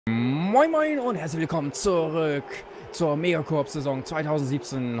Moin Moin und herzlich willkommen zurück zur Mega-Koop-Saison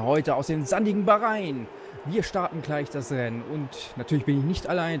 2017, heute aus dem sandigen Bahrain. Wir starten gleich das Rennen und natürlich bin ich nicht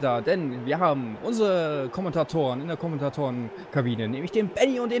allein da, denn wir haben unsere Kommentatoren in der Kommentatorenkabine, nämlich den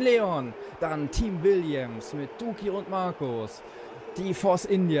Benny und den Leon, dann Team Williams mit Duki und Markus, die Force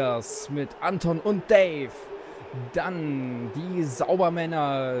Indias mit Anton und Dave, dann die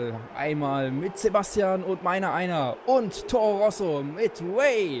Saubermänner einmal mit Sebastian und meiner einer und Toro Rosso mit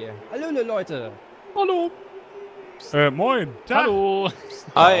Way. Hallöle Leute. Hallo. Moin. Tag. Hallo.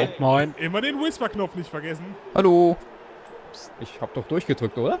 Hi. Moin. Immer den Whisper-Knopf nicht vergessen. Hallo. Ich hab doch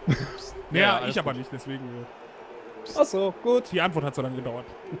durchgedrückt, oder? Ja, ich aber nicht, deswegen. Achso, gut. Die Antwort hat so lange gedauert.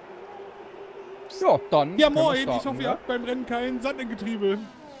 Ja, dann. Ja, können wir moin. starten, Ich hoffe, ihr ja? habt beim Rennen keinen Sand im Getriebe.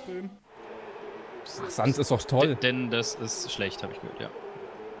 Ach, Sand ist doch toll. Denn das ist schlecht, habe ich gehört, ja.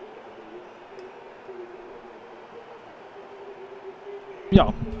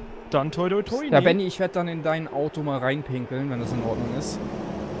 Ja, dann toi toi toi. Ja, Benny, ich werde dann in dein Auto mal reinpinkeln, wenn das in Ordnung ist.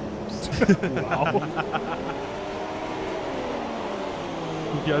 Wow.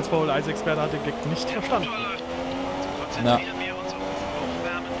 Guggi als Formel-1-Experte hat den Gag nicht verstanden. Ja.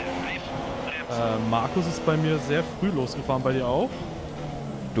 Markus ist bei mir sehr früh losgefahren, bei dir auch?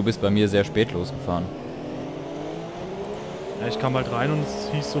 Du bist bei mir sehr spät losgefahren. Ja, ich kam halt rein und es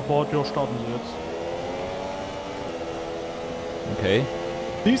hieß sofort, ja, starten Sie jetzt. Okay.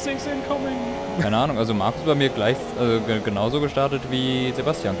 These things incoming! Keine Ahnung, also Markus bei mir gleich genauso gestartet wie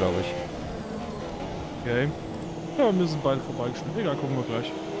Sebastian, glaube ich. Okay. Ja, wir sind beide vorbeigeschnitten. Egal, gucken wir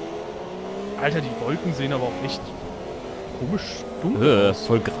gleich. Alter, die Wolken sehen aber auch echt komisch dunkel aus.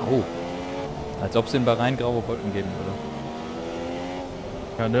 Voll grau. Als ob es in Bahrain graue Wolken geben würde.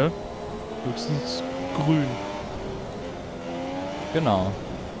 Ja, ne? Höchstens grün. Genau.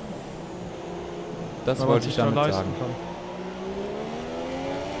 Das Weil man wollte sich ich da damit leisten sagen. kann.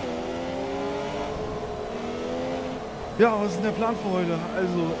 Ja, was ist denn der Plan für heute?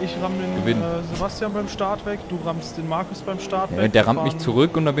 Also, ich ramm den Sebastian beim Start weg, du rammst den Markus beim Start Ja, weg. der rammt mich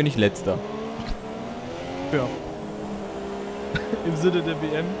zurück und dann bin ich letzter. Ja. Im Sinne der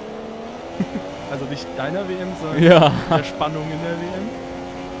WM. Also nicht deiner WM, sondern Ja. der Spannung in der WM.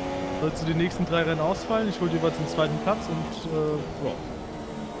 Sollst du die nächsten 3 Rennen ausfallen? Ich hole jeweils den zweiten Platz und ja.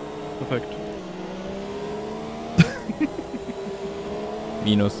 Perfekt.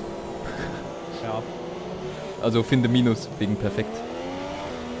 Minus. Ja. Also finde Minus wegen perfekt.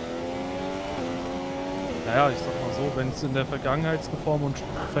 Naja, ich sag mal so, wenn es in der Vergangenheitsform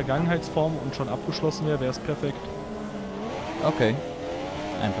und schon abgeschlossen wäre, wäre es perfekt. Okay.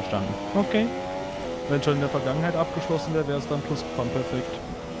 Einverstanden. Okay. Wenn schon in der Vergangenheit abgeschlossen wäre, wäre es dann Plusquamperfekt.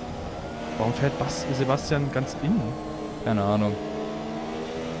 Warum fährt Sebastian ganz innen? Keine Ahnung.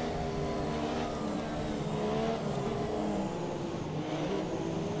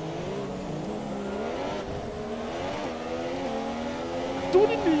 Du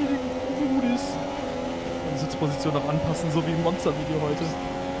den Gutes. Sitzposition noch anpassen, so wie im Monster-Video heute.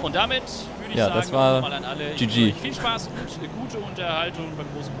 Und damit würde ich Ja, sagen, das war nochmal an alle GG. Viel Spaß und gute Unterhaltung beim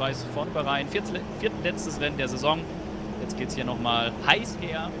großen Preis von Bahrain. Viertletztes Rennen der Saison. Jetzt geht es hier nochmal heiß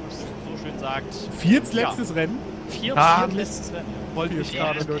her, wie man so schön sagt. Viertletztes Rennen. Viertletztes Rennen. Wollte ich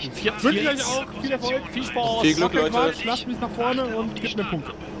gerade deutlich. Wünsche ich euch auch viel Erfolg. Viel Spaß. Viel Glück, Leute. Lasst mich nach vorne und gebt mir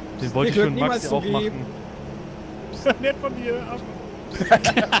Punkte. Den wollte ich für den Max ja auch machen. Nett von dir.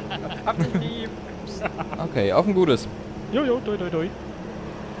 Hab dich lieb. Okay, auf ein Gutes. Jojo, doi doi doi.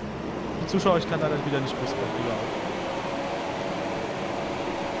 Die Zuschauer, ich kann leider wieder nicht whispern. Egal.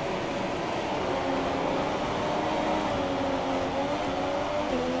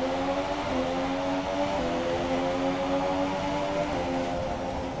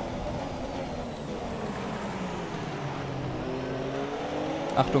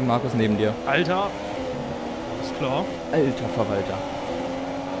 Achtung, Markus neben dir. Alter. Ist klar. Alter Verwalter.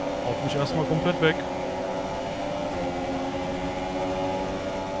 Haut mich erstmal komplett weg.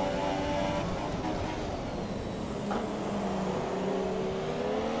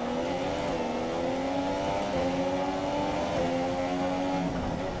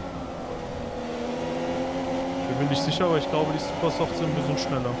 Ich bin mir nicht sicher, aber ich glaube, die Supersofts sind ein bisschen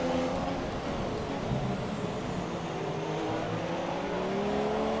schneller.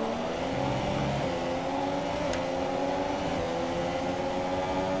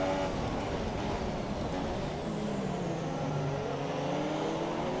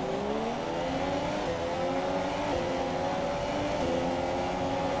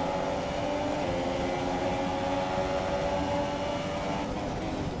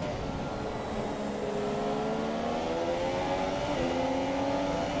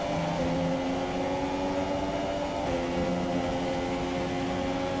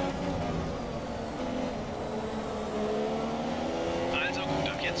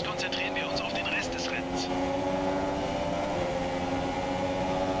 Jetzt konzentrieren wir uns auf den Rest des Rennens.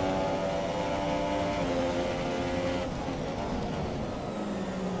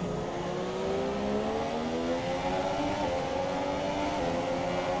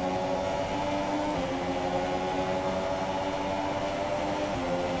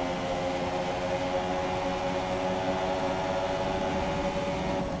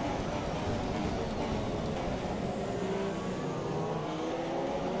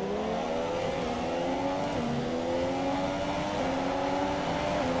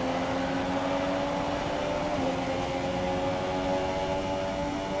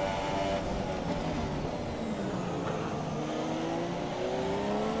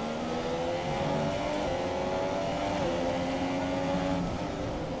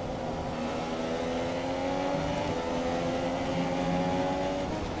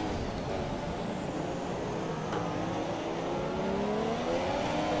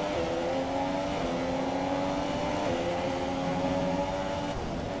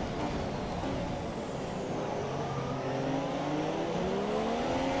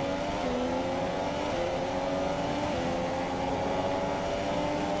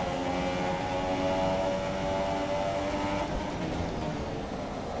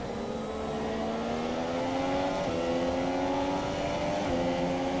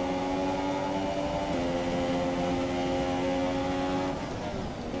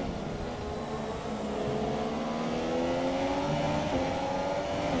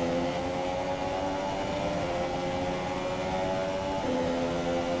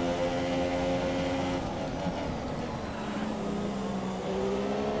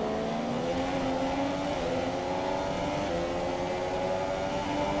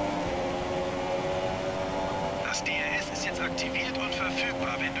 Das DRS ist jetzt aktiviert und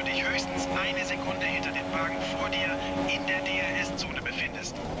verfügbar, wenn du dich höchstens eine Sekunde hinter dem Wagen vor dir in der DRS-Zone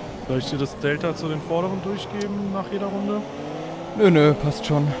befindest. Soll ich dir das Delta zu den Vorderen durchgeben nach jeder Runde? Nö, passt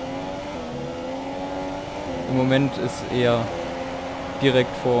schon. Im Moment ist eher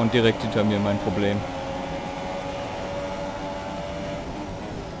direkt vor und direkt hinter mir mein Problem.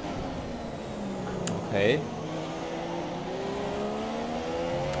 Okay.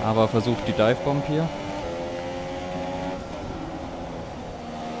 Aber versucht die Divebomb hier.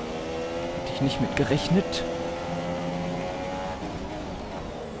 Hätte ich nicht mit gerechnet.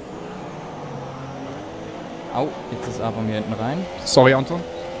 Au, jetzt ist aber mir hinten rein. Sorry, Anton.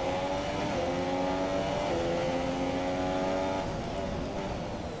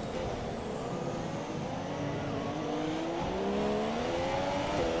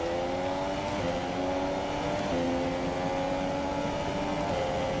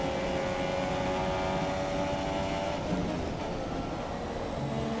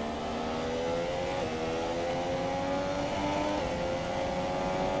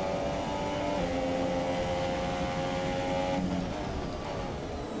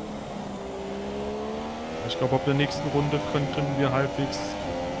 Ich glaube, ab der nächsten Runde könnten wir halbwegs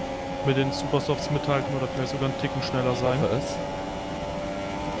mit den Supersofts mithalten oder vielleicht sogar einen Ticken schneller sein.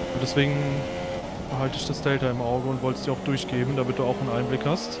 Und deswegen behalte ich das Delta im Auge und wollte es dir auch durchgeben, damit du auch einen Einblick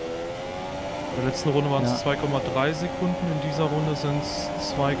hast. In der letzten Runde waren es 2,3 Sekunden, in dieser Runde sind es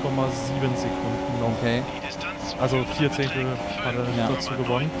 2,7 Sekunden noch. Okay. Also 4 Zehntel hat er dazu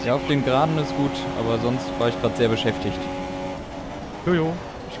gewonnen. Ja, auf den Geraden ist gut, aber sonst war ich gerade sehr beschäftigt. Jojo,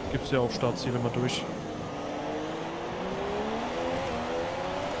 ich gebe es dir auf Startziel immer durch.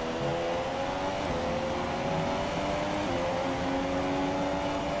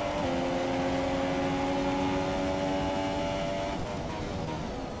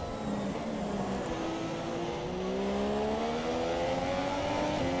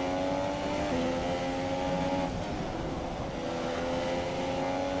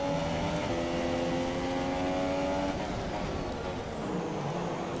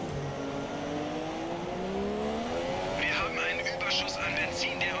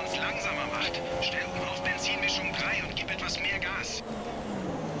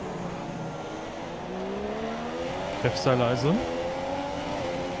 Sei leise.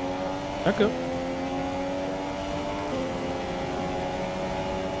 Danke.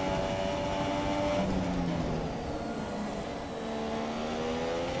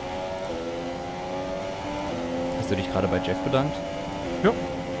 Hast du dich gerade bei Jeff bedankt? Ja,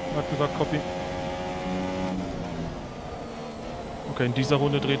 hat gesagt Copy. Okay, in dieser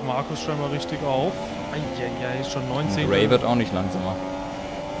Runde dreht Markus scheinbar richtig auf. Eieiei, ist schon 19. Ray wird auch nicht langsamer.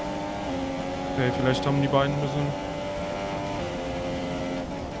 Okay, vielleicht haben die beiden müssen...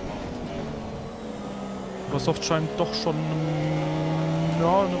 Microsoft scheint doch schon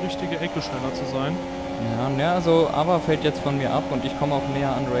eine richtige Ecke schneller zu sein. Ja, also aber fällt jetzt von mir ab und ich komme auch näher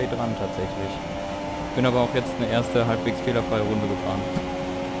an Ray dran tatsächlich. Bin aber auch jetzt eine erste halbwegs fehlerfreie Runde gefahren.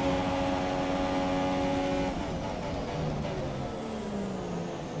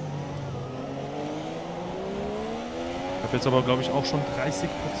 Ich habe jetzt aber, glaube ich, auch schon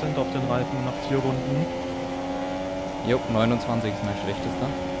 30% auf den Reifen nach 4 Runden. Jo, 29 ist mein schlechtester.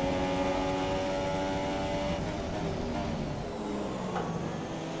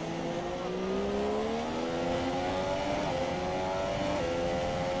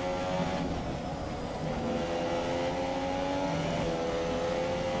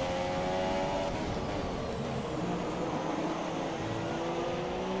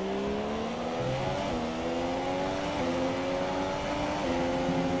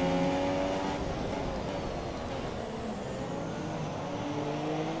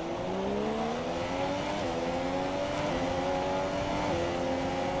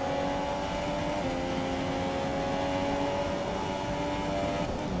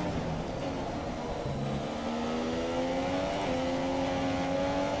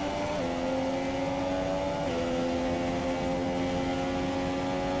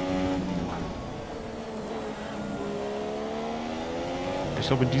 Ich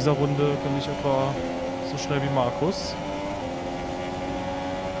glaube, in dieser Runde bin ich etwa so schnell wie Markus.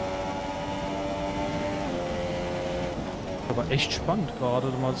 Aber echt spannend gerade,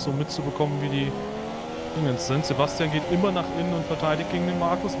 mal so mitzubekommen, wie die Dingens sind. Sebastian geht immer nach innen und verteidigt gegen den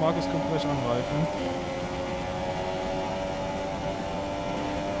Markus. Markus könnte gleich angreifen.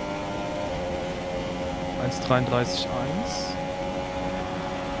 (1:33,1).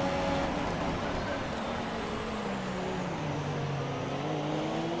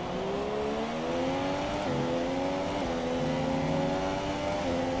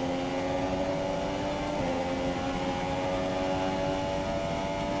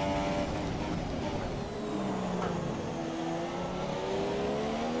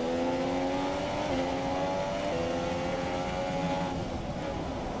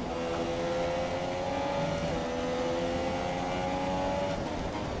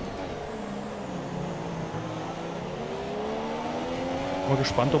 Mal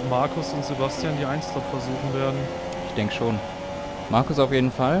gespannt, ob Markus und Sebastian die 1-Stop versuchen werden. Ich denke schon. Markus auf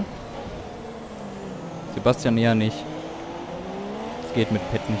jeden Fall. Sebastian eher nicht. Es geht mit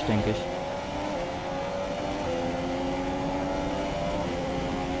Pit nicht, denke ich.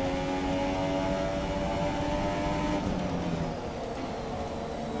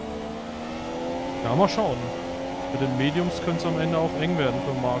 Ja, mal schauen. Mit den Mediums könnte es am Ende auch eng werden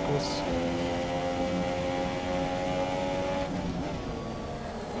für Markus.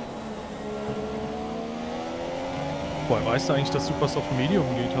 Woher weißt du eigentlich, dass Supersoft Medium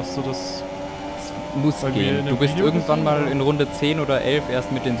geht? Hast du das... Muss gehen. Du bist Video irgendwann gesehen, mal oder? in Runde 10 oder 11 erst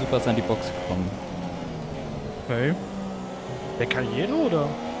mit den Supers an die Box gekommen. Okay. Der Karriere, oder?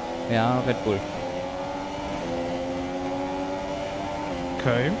 Ja, Red Bull.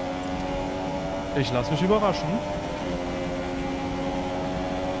 Okay. Ich lasse mich überraschen.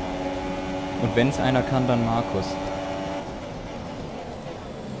 Und wenn es einer kann, dann Markus.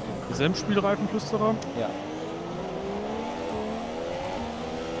 Spielreifenflüsterer? Ja.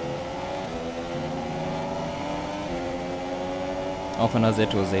 Auch in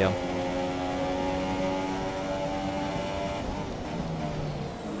Assetto sehr.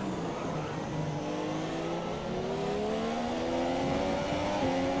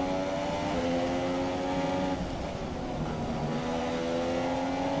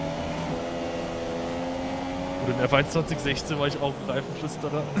 Und in F1 2016 war ich auch ein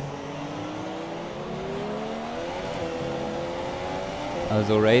Reifenflüsterer.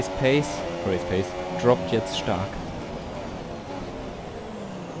 Also Race Pace droppt jetzt stark.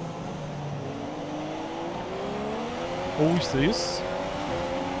 Oh, ich sehe es.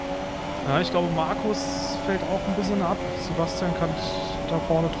 Ja, ich glaube, Markus fällt auch ein bisschen ab. Sebastian kann da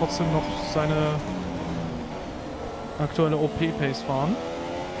vorne trotzdem noch seine aktuelle OP-Pace fahren.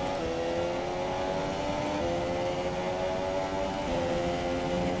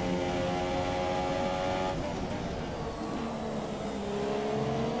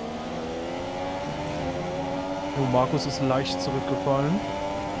 Oh, Markus ist leicht zurückgefallen.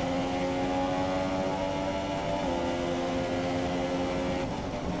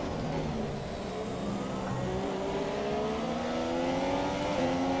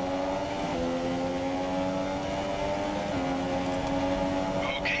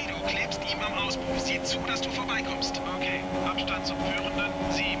 Okay, du klebst ihm am Auspuff. Sieh zu, dass du vorbeikommst. Okay, Abstand zum Führenden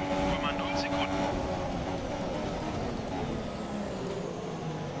 7,0 Sekunden.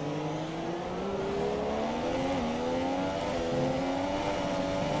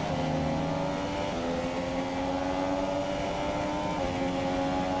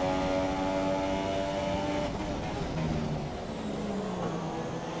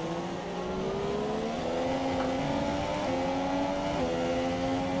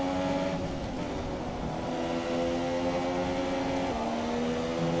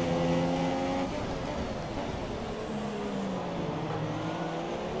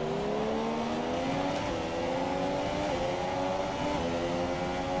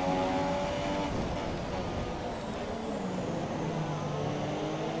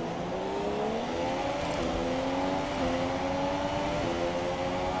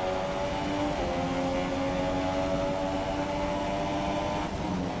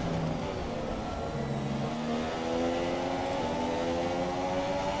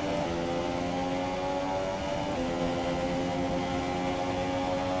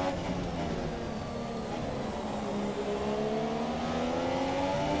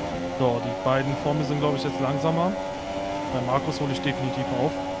 So, die beiden vor mir sind, glaube ich, jetzt langsamer. Bei Markus hole ich definitiv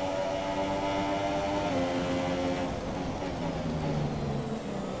auf.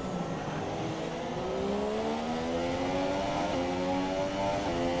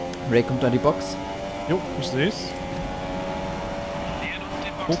 Ray kommt an die Box. Jo, ich sehe es.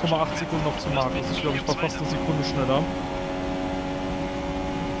 2,8 Sekunden noch zu Markus. Ich glaube, ich war fast eine Sekunde schneller.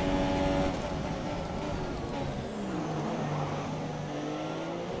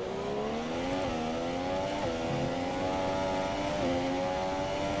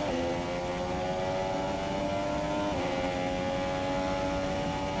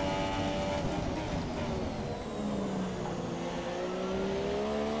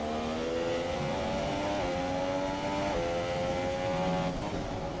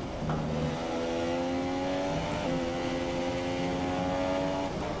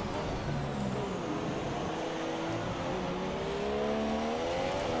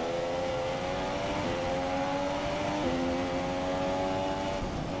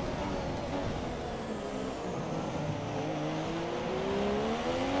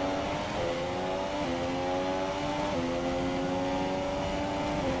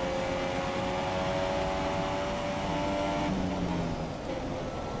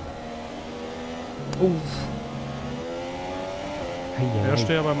 Wer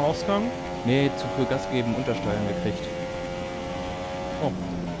steht ja beim Ausgang? Nee, zu früh Gas geben, Untersteuern gekriegt. Oh.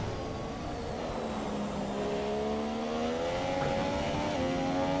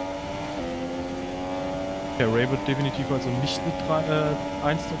 Der Ray wird definitiv also nicht mit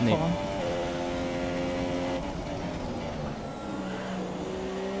 1 fahren. Nee.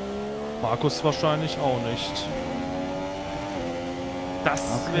 Markus wahrscheinlich auch nicht. Das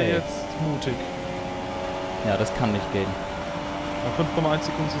wäre jetzt mutig. Ja, das kann nicht gehen. Ja, 5,1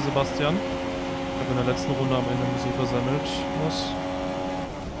 Sekunden zu Sebastian. Ich habe in der letzten Runde am Ende ein bisschen versammelt. Was?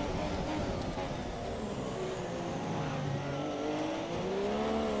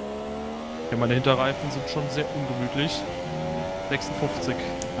 Ja, meine Hinterreifen sind schon sehr ungemütlich. 56.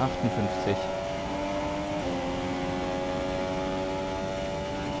 58.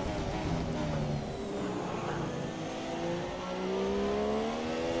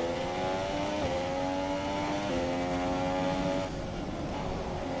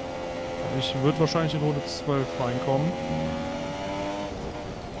 Ich würde wahrscheinlich in Runde 12 reinkommen.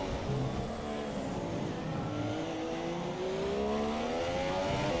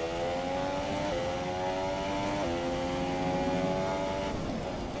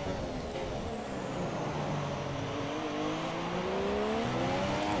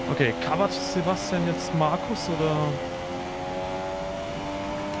 Okay, covert Sebastian jetzt Markus oder?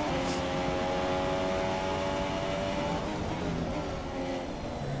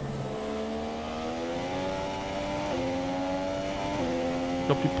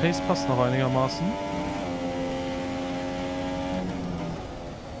 Ich glaube, die Pace passt noch einigermaßen.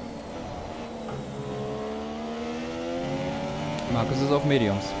 Markus ist auf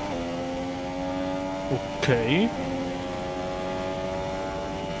Mediums. Okay.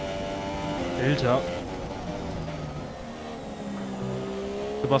 Alter.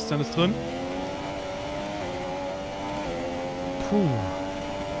 Sebastian ist drin. Puh.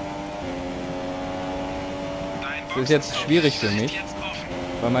 Das ist jetzt schwierig für mich,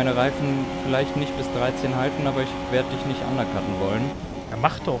 weil meine Reifen vielleicht nicht bis 13 halten, aber ich werde dich nicht undercutten wollen. Ja,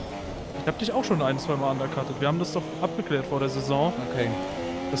 mach doch. Ich hab dich auch schon 1-2 Mal undercuttet. Wir haben das doch abgeklärt vor der Saison. Okay.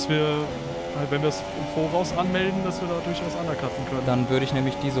 Dass wir, wenn wir es im Voraus anmelden, dass wir da durchaus undercutten können. Dann würde ich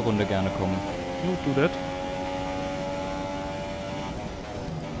nämlich diese Runde gerne kommen. You do that.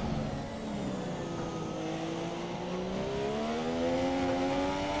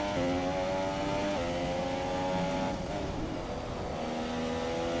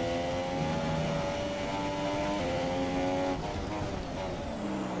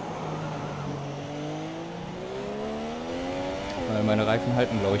 Meine Reifen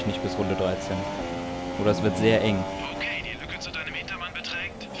halten, glaube ich, nicht bis Runde 13. Oder es wird sehr eng. Okay, die Lücke zu deinem Hintermann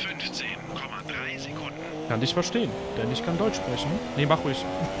beträgt 15,3 Sekunden. Kann dich verstehen, denn ich kann Deutsch sprechen. Nee, mach ruhig.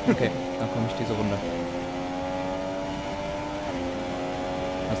 Okay, dann komme ich diese Runde.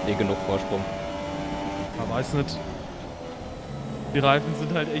 Hast eh genug Vorsprung. Man weiß nicht. Die Reifen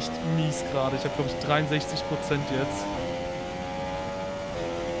sind halt echt mies gerade. Ich habe, glaube ich, 63% jetzt.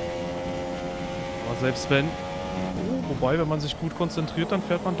 Aber selbst wenn... Wobei, wenn man sich gut konzentriert, dann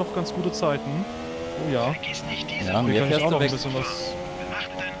fährt man doch ganz gute Zeiten. Oh ja. Ja, mir Hier kann ich fährst auch du noch ein weg. bisschen was...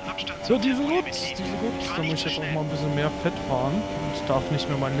 So, diese Guts. Da muss ich jetzt auch mal ein bisschen mehr Fett fahren. Und darf nicht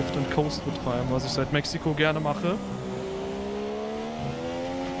mehr mein Lift and Coast betreiben, was ich seit Mexiko gerne mache.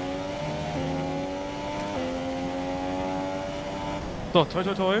 So, toi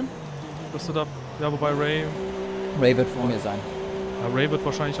toi toi. Bist du da? Ja, wobei Ray Ray wird vor mir sein. Ja, Ray wird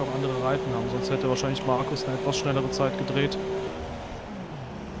wahrscheinlich auch andere Reifen haben, sonst hätte wahrscheinlich Markus eine etwas schnellere Zeit gedreht.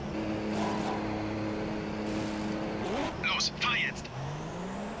 Los, fahr jetzt!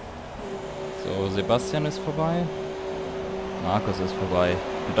 So, Sebastian ist vorbei. Markus ist vorbei.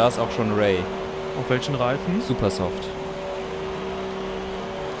 Und da ist auch schon Ray. Auf welchen Reifen? Super soft.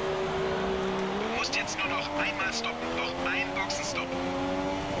 Du musst jetzt nur noch einmal stoppen. Noch ein Boxenstopp.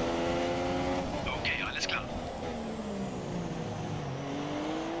 Okay, alles klar.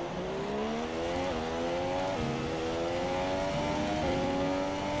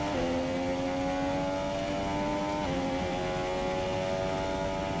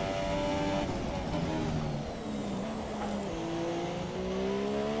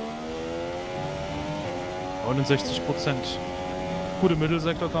 Und 60%. Gut, im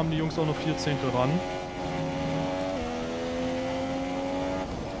Mittelsektor kamen die Jungs auch noch 4 Zehntel ran.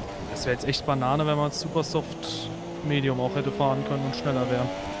 Das wäre jetzt echt Banane, wenn man als Supersoft Medium auch hätte fahren können und schneller wäre.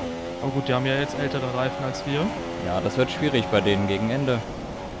 Aber gut, die haben ja jetzt ältere Reifen als wir. Ja, das wird schwierig bei denen gegen Ende.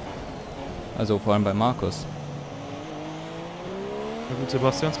 Also vor allem bei Markus. Na gut,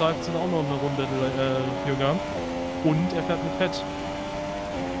 Sebastians Reifen sind auch noch eine Runde jünger. Und er fährt mit Pet.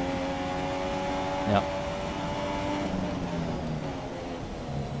 Ja.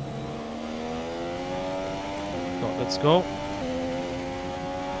 So, let's go.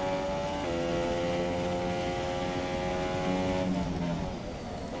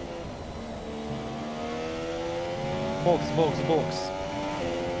 Box, Box, Box.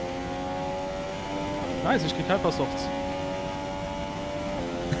 Nice, ich krieg Hypersofts.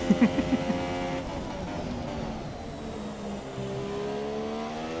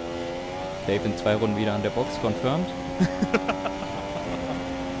 Dave in 2 Runden wieder an der Box confirmed.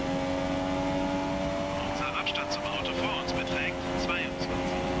 Unser Abstand zum Auto vor uns beträgt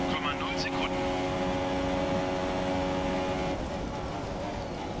 22,0 Sekunden.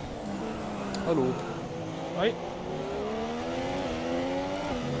 Hallo. Hi.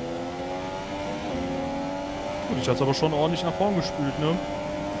 Gut, ich hat's aber schon ordentlich nach vorn gespült, ne?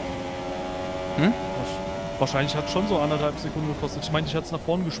 Hm? Wahrscheinlich hat es schon so 1,5 Sekunden gekostet. Ich meine, ich hatte es nach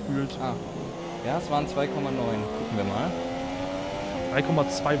vorn gespült. Ah. Ja, es waren 2,9. Gucken wir mal.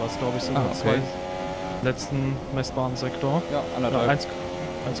 3,2 war es, glaube ich, sogar. Ah, okay. Letzten messbaren Sektor. Ja, Ja, 1,5.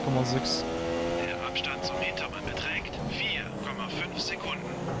 1,6. Der Abstand zum Hintermann beträgt 4,5 Sekunden.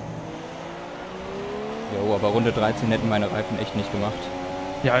 Jo, aber Runde 13 hätten meine Reifen echt nicht gemacht.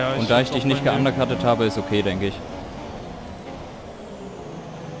 Ja, ja. Und da ich dich nicht geundercuttet habe, ist okay, denke ich.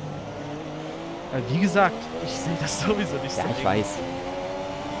 Wie gesagt, ich sehe das sowieso nicht so. Ja, ich eng. weiß.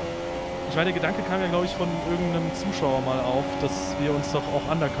 Ich meine, der Gedanke kam ja, glaube ich, von irgendeinem Zuschauer mal auf, dass wir uns doch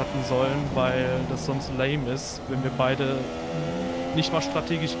auch undercutten sollen, weil das sonst lame ist, wenn wir beide nicht mal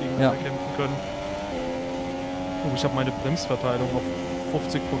strategisch gegeneinander kämpfen können. Oh, ich habe meine Bremsverteilung auf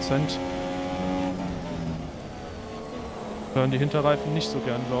 50%. Hören die Hinterreifen nicht so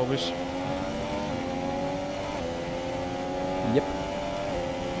gern, glaube ich. Yep.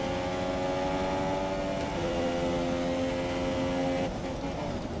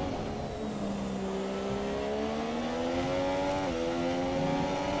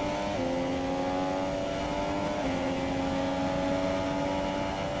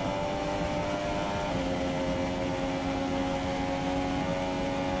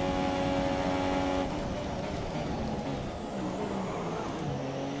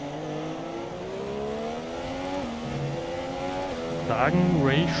 Sagen,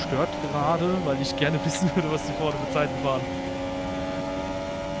 Ray stört gerade, weil ich gerne wissen würde, was die vorne für Zeiten fahren.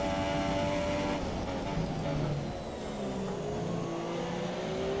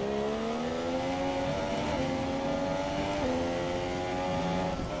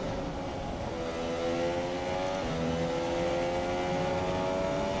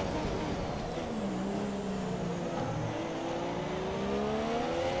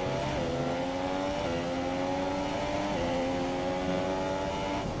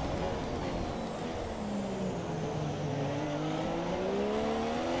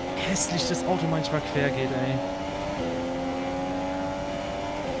 Hässlich das Auto manchmal quer geht, ey.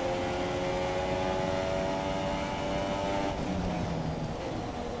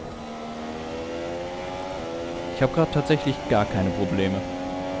 Ich habe gerade tatsächlich gar keine Probleme.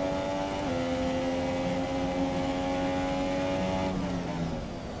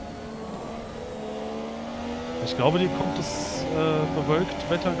 Ich glaube, dir kommt das bewölkt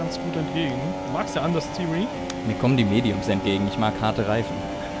Wetter ganz gut entgegen. Du magst ja anders, Theory. Mir kommen die Mediums entgegen. Ich mag harte Reifen.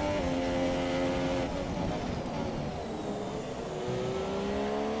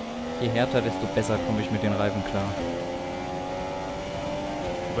 Je härter, desto besser komme ich mit den Reifen klar.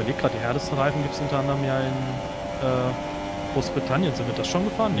 überlege gerade, die härtesten Reifen gibt es unter anderem ja in Großbritannien. Sind wir das schon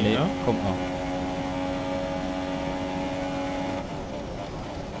gefahren? Nee, ja? kommt noch.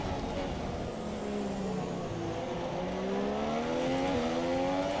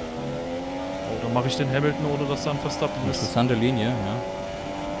 Oh, dann mache ich den Hamilton, ohne dass dann Verstappen ist. Interessante Linie, ja.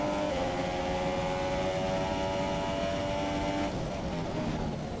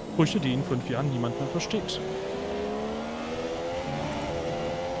 Sprüche, die in 5 Jahren niemand mehr versteht.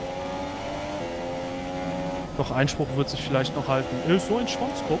 Doch Einspruch wird sich vielleicht noch halten. Ist so ein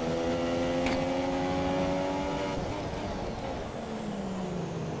Schwanzkopf.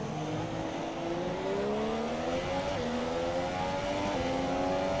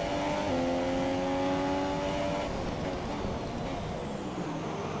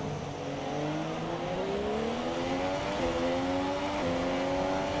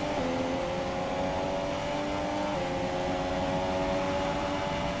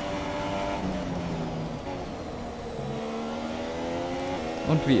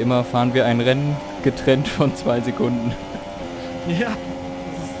 Und wie immer fahren wir ein Rennen getrennt von 2 Sekunden. Ja.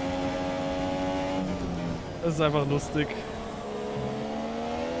 Das ist einfach lustig.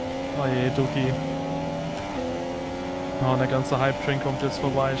 Oh je, Duki. Oh, und der ganze Hype-Train kommt jetzt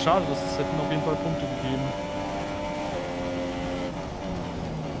vorbei. Schade, das hätten auf jeden Fall Punkte gegeben.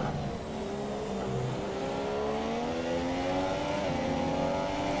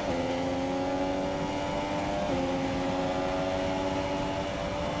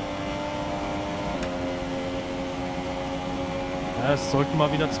 Ja, es sollten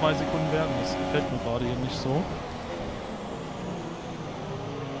mal wieder 2 Sekunden werden. Das gefällt mir gerade hier nicht so.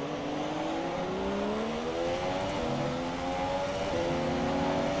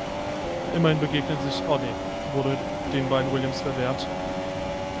 Immerhin begegnen sich... Oh ne, wurde den beiden Williams verwehrt.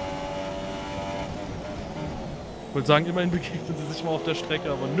 Ich wollte sagen, immerhin begegnen sie sich mal auf der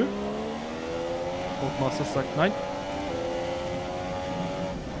Strecke, aber nö. Masters sagt nein.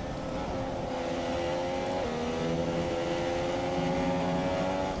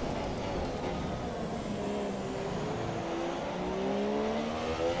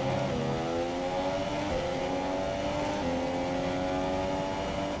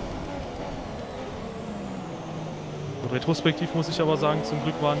 Retrospektiv muss ich aber sagen, zum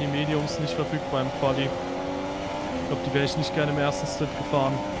Glück waren die Mediums nicht verfügbar im Quali. Ich glaube, die wäre ich nicht gerne im ersten Stint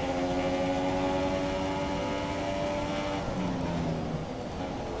gefahren.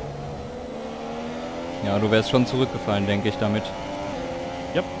 Ja, du wärst schon zurückgefallen, denke ich, damit.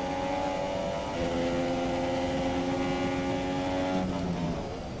 Ja.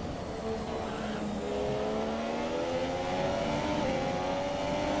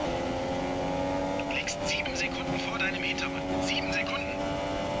 Du liegst 7 Sekunden vor deinem Hintermann. 7 Sekunden.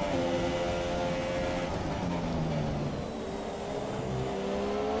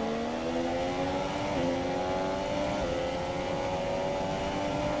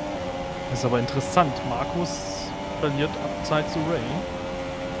 Das ist aber interessant. Markus verliert ab Zeit zu Ray.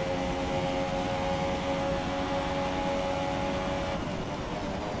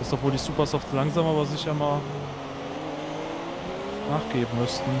 Das ist, obwohl die Supersofts langsam aber sicher mal nachgeben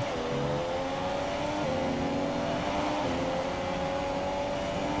müssten.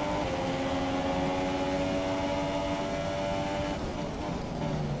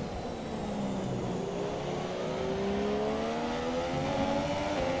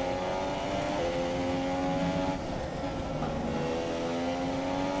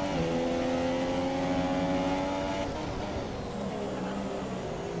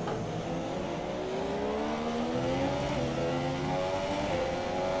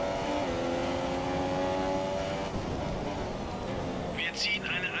 Wir ziehen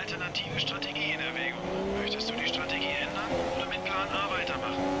eine alternative Strategie in Erwägung. Möchtest du die Strategie ändern oder mit Plan A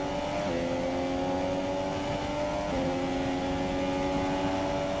weitermachen?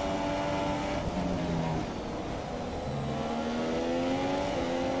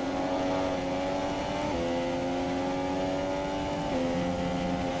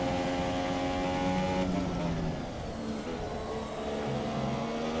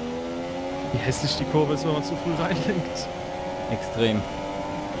 Wie hässlich die Kurve ist, wenn man zu früh reinlenkt. Extrem.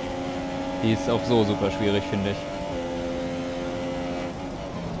 Die ist auch so super schwierig, finde ich.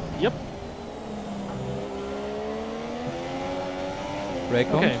 Yep. Ray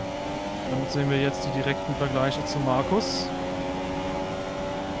kommt. Okay. Damit sehen wir jetzt die direkten Vergleiche zu Markus.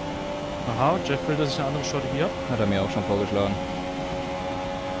 Aha, Jeff will, dass ich eine andere Strategie habe. Hat er mir auch schon vorgeschlagen.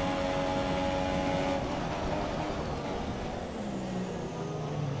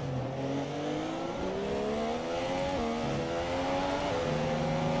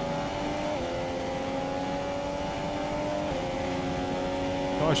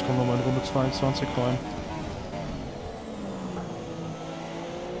 Ja, Ah, ich komme nochmal in Runde 22 rein.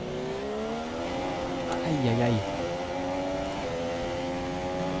 Eieiei.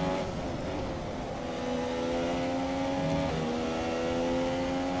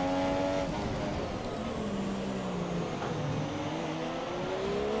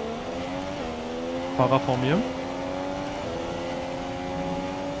 Fahrer vor mir.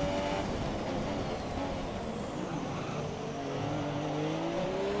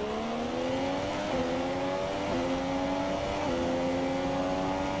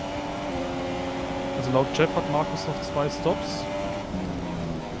 Also laut Jeff hat Markus noch 2 Stops.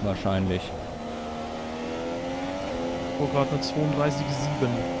 Wahrscheinlich. Wo gerade eine 32,7.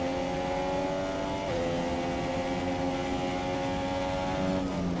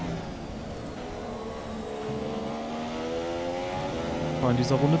 War in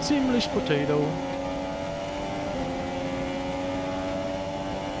dieser Runde ziemlich Potato.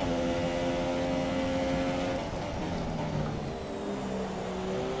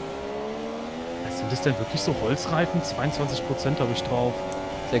 Sind das denn wirklich so Holzreifen? 22% habe ich drauf.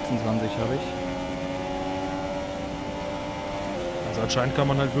 26 habe ich. Also anscheinend kann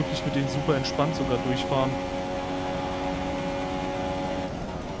man halt wirklich mit denen super entspannt sogar durchfahren.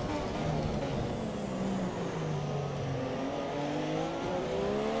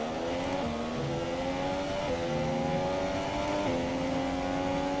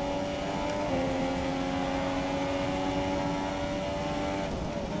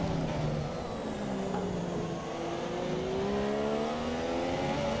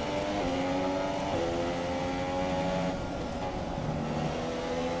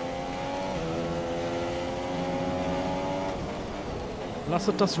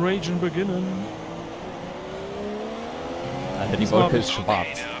 Lasset das Ragen beginnen. Alter, die Wolke ist schwarz.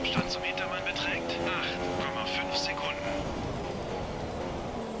 Der Abstand zum Hintermann beträgt 8,5 Sekunden.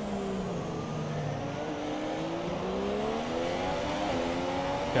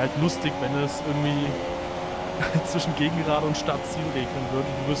 Wäre halt lustig, wenn es irgendwie zwischen Gegengerade und Startziel regnen würde.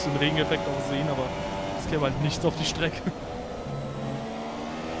 Du wirst den Regeneffekt auch sehen, aber es käme halt nichts auf die Strecke.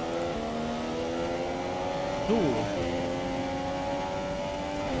 So.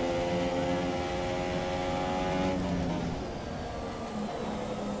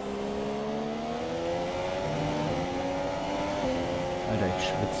 Alter, ich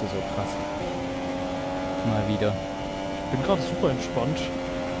schwitze so krass. Mal wieder. Ich bin gerade super entspannt.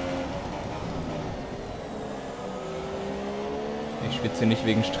 Ich schwitze nicht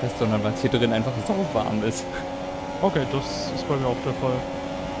wegen Stress, sondern weil es hier drin einfach so warm ist. Okay, das ist bei mir auch der Fall.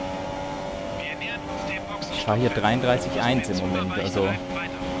 Wir nähern uns dem Boxen. Ich fahre hier 33,1 im Moment, also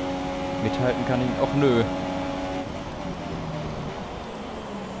mithalten kann ich... Och nö.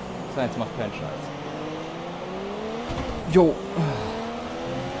 Science macht keinen Scheiß. Jo.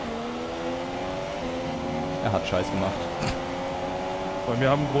 Er hat Scheiß gemacht. Bei mir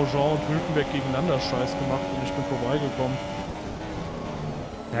haben Grosjean und Hülkenberg gegeneinander Scheiß gemacht und ich bin vorbeigekommen.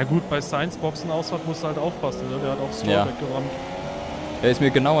 Ja gut, bei Science-Boxen-Ausfahrt musst du halt aufpassen, ne? Der hat auch Stroll weggerammt. Er ist mir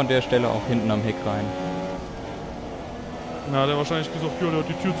genau an der Stelle auch hinten am Heck rein. Na, der hat wahrscheinlich gesagt, ja, der hat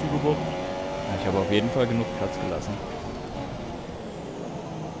die Tür zugemacht. Ja, ich habe auf jeden Fall genug Platz gelassen.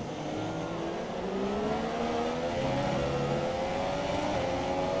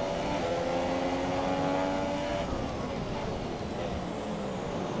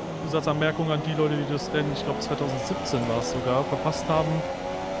 Zusatzanmerkung an die Leute, die das Rennen, ich glaube 2017 war es sogar, verpasst haben.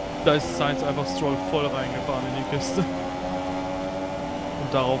 Da ist Sainz einfach Stroll voll reingefahren in die Kiste.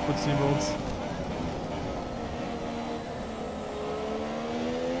 Und darauf beziehen wir uns.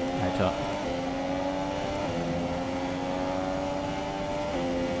 Alter.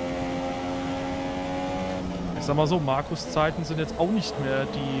 Ich sag mal so, Markus' Zeiten sind jetzt auch nicht mehr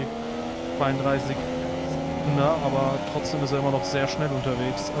die 32, aber trotzdem ist er immer noch sehr schnell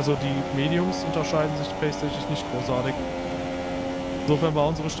unterwegs. Also die Mediums unterscheiden sich pace-technisch nicht großartig. Insofern war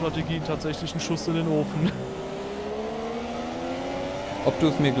unsere Strategie tatsächlich ein Schuss in den Ofen. Ob du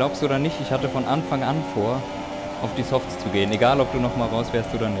es mir glaubst oder nicht, ich hatte von Anfang an vor, auf die Softs zu gehen. Egal, ob du nochmal raus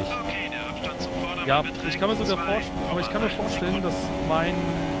wärst oder nicht. Okay, der Abstand zum Vordermann Ja, beträgt ich kann mir sogar vorstellen, aber ich kann mir vorstellen, dass mein,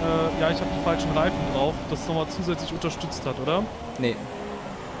 ja, ich habe die falschen Reifen drauf, das nochmal zusätzlich unterstützt hat, oder? Nee,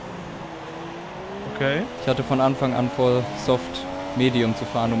 Okay. ich hatte von Anfang an vor, Soft Medium zu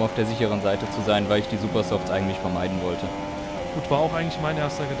fahren, um auf der sicheren Seite zu sein, weil ich die Supersofts eigentlich vermeiden wollte. Gut, war auch eigentlich mein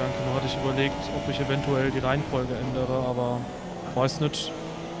erster Gedanke. Nur hatte ich überlegt, ob ich eventuell die Reihenfolge ändere, aber weiß nicht.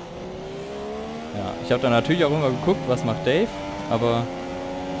 Ja, ich habe dann natürlich auch immer geguckt, was macht Dave, aber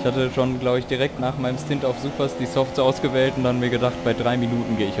ich hatte schon, glaube ich, direkt nach meinem Stint auf Supers die Softs ausgewählt und dann mir gedacht, bei 3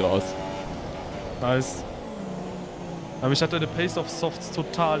 Minuten gehe ich raus. Nice. Aber mich hat deine Pace of Softs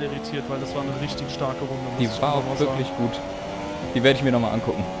total irritiert, weil das war eine richtig starke Runde. Die war auch wirklich gut. Die werde ich mir nochmal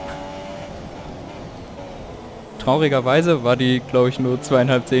angucken. Traurigerweise war die, glaube ich, nur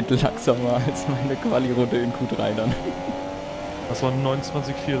 2,5 Zehntel langsamer als meine Quali-Runde in Q3 dann. Das war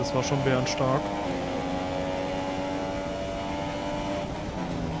 29,4, das war schon bärenstark.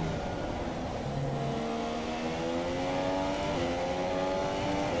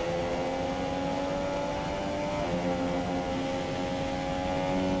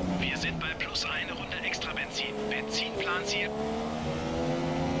 Wir sind bei plus eine Runde extra Benzin. Benzinplanziel.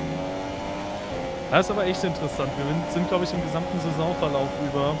 Das ist aber echt interessant. Wir sind, glaube ich, im gesamten Saisonverlauf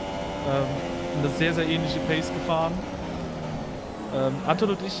über eine sehr, sehr ähnliche Pace gefahren.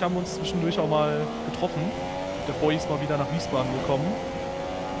 Anton und ich haben uns zwischendurch auch mal getroffen. Der Boy ist mal wieder nach Wiesbaden gekommen.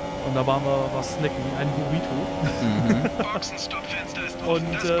 Und da waren wir was snacken, ein Burrito. Boxenstoppfenster ist Und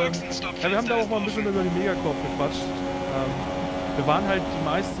offen. Das Boxenstoppfenster wir haben da auch mal ein ist bisschen offen. über die Megacorp gequatscht. Wir waren halt die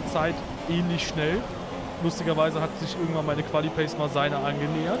meiste Zeit ähnlich schnell. Lustigerweise hat sich irgendwann meine Quali-Pace mal seiner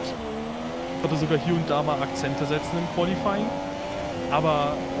angenähert. Ich hatte sogar hier und da mal Akzente setzen im Qualifying.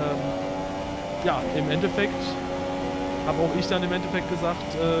 Aber ja, im Endeffekt habe auch ich dann im Endeffekt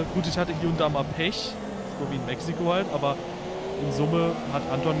gesagt, gut, ich hatte hier und da mal Pech, so wie in Mexiko halt, aber in Summe hat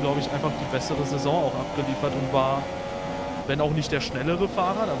Anton, glaube ich, einfach die bessere Saison auch abgeliefert und war, wenn auch nicht der schnellere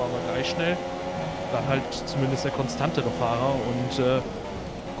Fahrer, da war er gleich schnell, dann halt zumindest der konstantere Fahrer. Und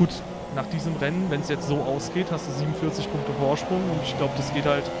gut, nach diesem Rennen, wenn es jetzt so ausgeht, hast du 47 Punkte Vorsprung und ich glaube, das geht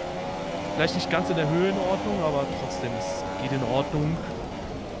halt vielleicht nicht ganz in der Höhe in Ordnung, aber trotzdem, es geht in Ordnung.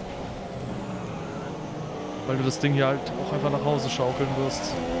 Weil du das Ding hier halt auch einfach nach Hause schaukeln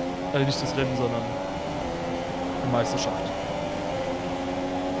wirst. Nicht das Rennen, sondern die Meisterschaft.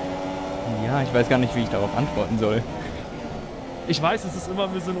 Ja, ich weiß gar nicht, wie ich darauf antworten soll. Ich weiß, es ist immer ein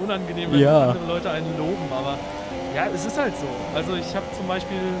bisschen unangenehm, wenn Ja. andere Leute einen loben, aber ja, es ist halt so. Also ich habe zum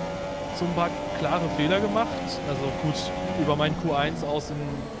Beispiel so ein paar klare Fehler gemacht. Also gut, über meinen Q1 aus in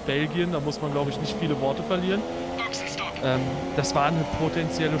Belgien, da muss man, glaube ich, nicht viele Worte verlieren. Boxenstopp. Das war eine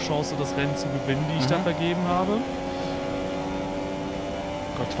potenzielle Chance, das Rennen zu gewinnen, die ich da vergeben habe.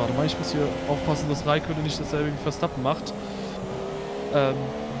 Gott, warte mal, ich muss hier aufpassen, dass Raikkonen nicht dasselbe wie Verstappen macht.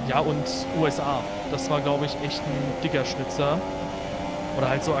 Ja, und USA, das war, glaube ich, echt ein dicker Schnitzer. Oder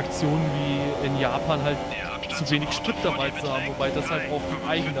halt so Aktionen wie in Japan halt zu wenig Sprit dabei zu haben, wobei das halt auch ein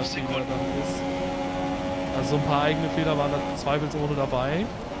eigener Fehler dann ist. Also so ein paar eigene Fehler waren da zweifelsohne dabei.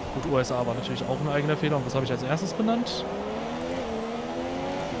 Gut, USA war natürlich auch ein eigener Fehler. Und was habe ich als erstes benannt?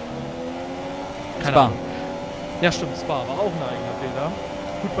 Keine Spa. Ahnung. Ja stimmt, Spa war auch ein eigener Fehler.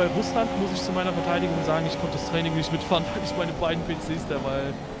 Gut, bei Russland muss ich zu meiner Verteidigung sagen, ich konnte das Training nicht mitfahren, weil ich meine beiden PCs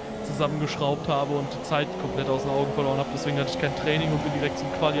derweil zusammengeschraubt habe und die Zeit komplett aus den Augen verloren habe. Deswegen hatte ich kein Training und bin direkt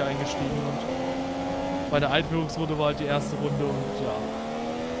zum Quali eingestiegen. Und meine Einführungsrunde war halt die erste Runde und ja.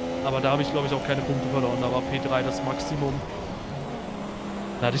 Aber da habe ich, glaube ich, auch keine Punkte verloren. Da war P3 das Maximum.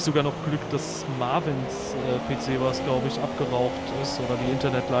 Da hatte ich sogar noch Glück, dass Marvins PC, was glaube ich, abgeraucht ist oder die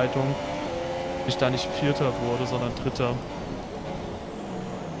Internetleitung. Ich da nicht Vierter wurde, sondern Dritter.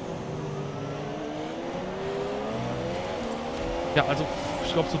 Ja, also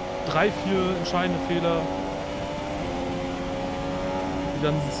ich glaube so 3, 4 entscheidende Fehler, die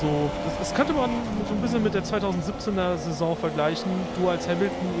dann so... Das könnte man so ein bisschen mit der 2017er Saison vergleichen. Du als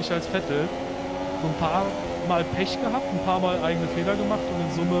Hamilton, ich als Vettel. So ein paar Mal Pech gehabt, ein paar Mal eigene Fehler gemacht und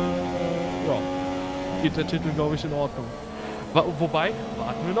in Summe, ja, geht der Titel, glaube ich, in Ordnung. Wobei,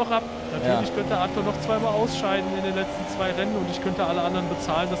 warten wir noch ab. Natürlich könnte Anton noch zweimal ausscheiden in den letzten 2 Rennen und ich könnte alle anderen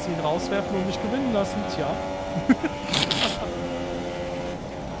bezahlen, dass sie ihn rauswerfen und mich gewinnen lassen. Tja.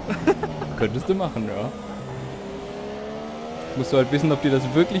 Könntest du machen, ja. Musst du halt wissen, ob dir das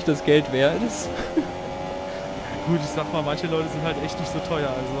wirklich das Geld wert ist. Gut, ich sag mal, manche Leute sind halt echt nicht so teuer,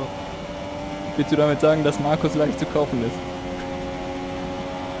 also... Willst du damit sagen, dass Markus leicht zu kaufen ist?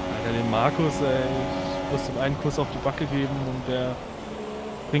 Alter, den Markus, ey, ich muss ihm einen Kuss auf die Backe geben und der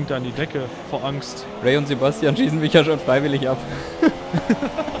bringt da an die Decke vor Angst. Ray und Sebastian schießen mich ja schon freiwillig ab.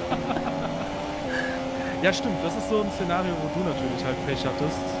 Ja, stimmt, das ist so ein Szenario, wo du natürlich halt Pech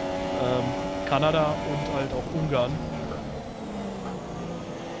hattest. Kanada und halt auch Ungarn.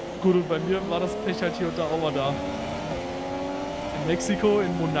 Gut, und bei mir war das Pech halt hier und da auch mal da. In Mexiko,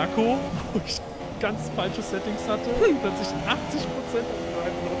 in Monaco, wo ich ganz falsche Settings hatte und plötzlich 80%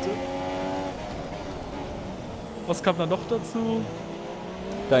 abgreifen hatte. Was kam dann noch dazu?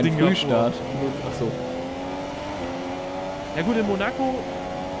 Dein Singapur. Frühstart. Achso. Ja gut, in Monaco,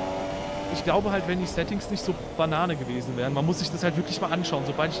 ich glaube halt, wenn die Settings nicht so Banane gewesen wären, man muss sich das halt wirklich mal anschauen,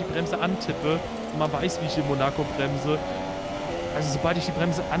 sobald ich die Bremse antippe und man weiß, wie ich in Monaco bremse, also sobald ich die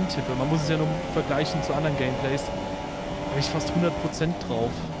Bremse antippe, man muss es ja nur vergleichen zu anderen Gameplays, habe ich fast 100% drauf.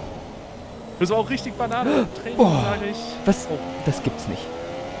 Das war auch richtig Banane. Training, sage ich. Was? Oh. Das gibt's nicht.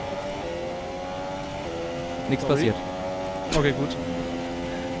 Nichts passiert. Okay, gut.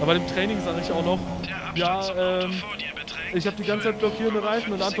 Aber im Training sage ich auch noch, ja, ich habe die ganze Zeit blockierende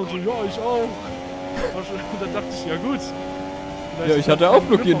Reifen und Anton so, ja, ich auch. Und dann dachte ich, ja gut. Ja, ich hatte auch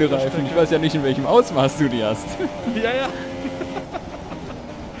blockierende Reifen. Ich weiß ja nicht, in welchem Ausmaß du die hast. Ja.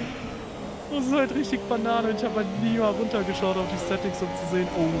 Das ist halt richtig Banane. Ich habe halt nie mal runtergeschaut auf die Settings, um zu sehen,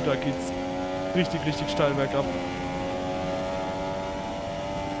 oh, da geht's richtig steil bergab.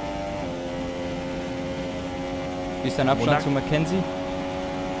 Wie ist dein Abstand zu Mackenzie?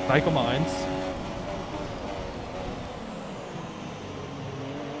 3,1.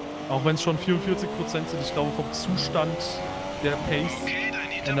 Auch wenn es schon 44% sind, ich glaube vom Zustand der Pace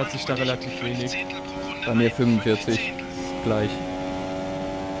ändert sich da relativ wenig. Bei mir 45, gleich.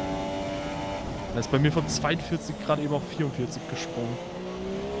 Das ist bei mir von 42 gerade eben auf 44 gesprungen.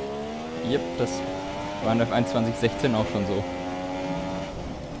 Yep, das war in der 21.16 auch schon so.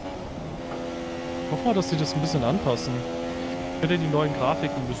 Ich hoffe mal, dass sie das ein bisschen anpassen. Ich finde die neuen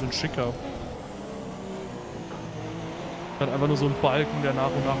Grafiken ein bisschen schicker. Dann einfach nur so ein Balken, der nach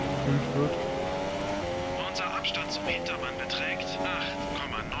und nach gefüllt wird. Unser Abstand zum Hintermann beträgt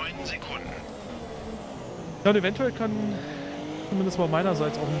 8,9 Sekunden. Ja, und eventuell kann zumindest mal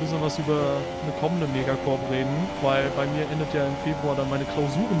meinerseits auch ein bisschen was über eine kommende Megacorp reden, weil bei mir endet ja im Februar dann meine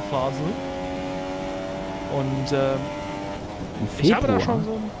Klausurenphase. Und ich habe da schon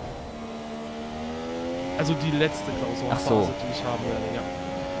so ein... Also die letzte Klausurenphase, die ich haben werde, ja.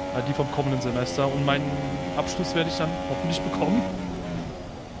 Die vom kommenden Semester. Und meinen Abschluss werde ich dann hoffentlich bekommen.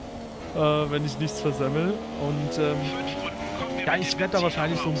 Wenn ich nichts versemmel. Und ja, ich werde da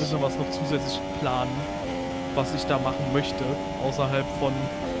wahrscheinlich so ein bisschen was noch zusätzlich planen, was ich da machen möchte, außerhalb von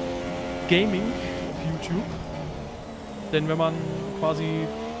Gaming auf YouTube. Denn wenn man quasi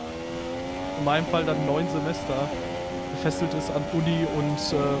in meinem Fall dann 9 Semester gefesselt ist an Uni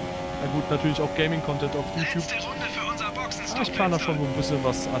und na gut, natürlich auch Gaming-Content auf YouTube. Ich plane da schon so ein bisschen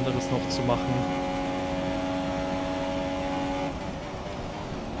was anderes noch zu machen.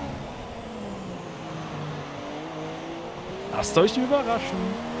 Lasst euch überraschen.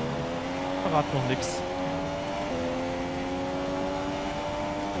 Verrat noch nichts.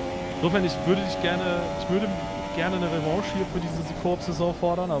 Insofern, ich würde gerne eine Revanche hier für diese COOP-Saison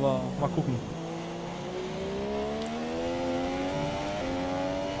fordern, aber mal gucken.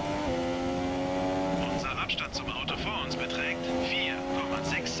 Unser Abstand zum Auto vor uns beträgt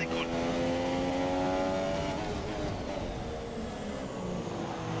 4,6 Sekunden.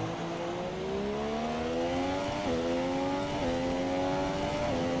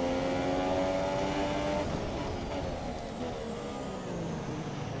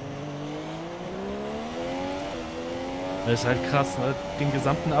 Das ist halt krass, ne? Den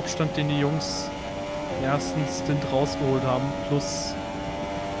gesamten Abstand, den die Jungs erstens rausgeholt haben, plus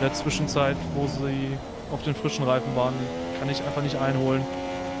in der Zwischenzeit, wo sie auf den frischen Reifen waren, kann ich einfach nicht einholen.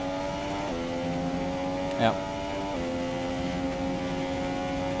 Ja.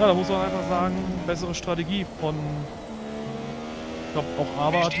 Ja, da muss man einfach sagen, bessere Strategie von... Ich glaube, auch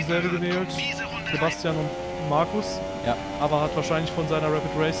Ava hat dieselbe gewählt. Sebastian und Markus. Ja. Ava hat wahrscheinlich von seiner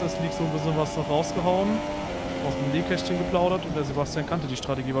Rapid Racers League so ein bisschen was noch rausgehauen. Aus dem Nähkästchen geplaudert und der Sebastian kannte die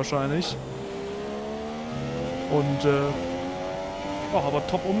Strategie wahrscheinlich. Und auch aber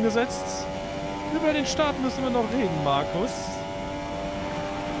top umgesetzt. Über den Start müssen wir noch reden, Markus.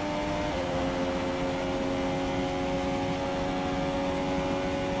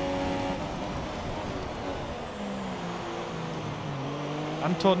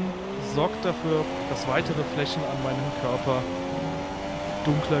 Anton sorgt dafür, dass weitere Flächen an meinem Körper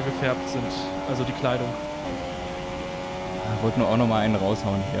dunkler gefärbt sind, also die Kleidung. Ich wollte nur auch noch mal einen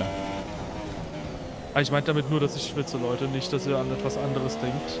raushauen hier. Ich meinte damit nur, dass ich schwitze, Leute, nicht, dass ihr an etwas anderes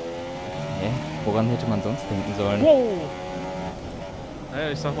denkt. Hä? Woran hätte man sonst denken sollen? Wow!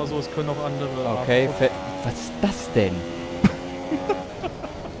 Naja, ich sag mal so, es können auch andere... Okay, was ist das denn?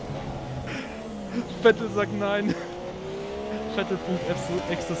 Vettel sagt nein. Vettel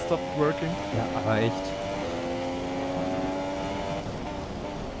Access stopped working. Ja, aber echt.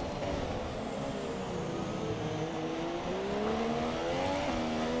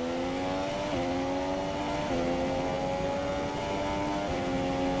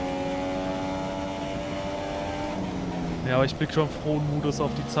 Ja, aber ich blick schon frohen Mutes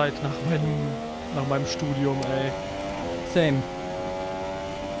auf die Zeit nach meinem Studium, ey. Same.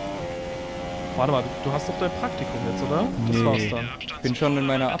 Warte mal, du hast doch dein Praktikum jetzt, oder? Nee. Das war's dann. Ich bin schon in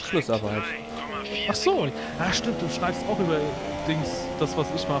meiner Abschlussarbeit. Ach so, ah stimmt, du schreibst auch über Dings, das was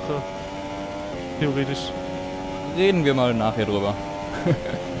ich mache. Theoretisch. reden wir mal nachher drüber.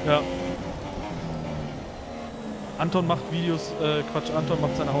 Ja. Anton macht Videos, Anton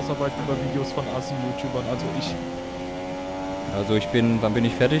macht seine Hausarbeit über Videos von Assi-YouTubern, also ich. Also wann bin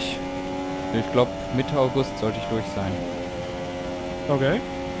ich fertig? Ich glaube, Mitte August sollte ich durch sein. Okay.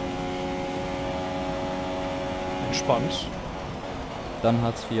 Entspannt. Dann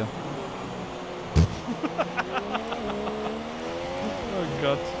Hartz IV. Oh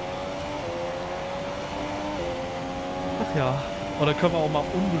Gott. Ach ja. Oder können wir auch mal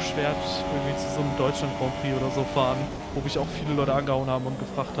unbeschwert irgendwie zu so einem Deutschland Grand Prix oder so fahren, wo mich auch viele Leute angehauen haben und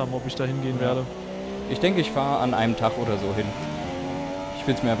gefragt haben, ob ich da hingehen werde. Ich denke, ich fahre an einem Tag oder so hin. Ich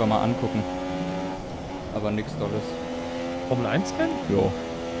will es mir einfach mal angucken. Aber nichts Tolles. Formel 1 Rennen? Jo.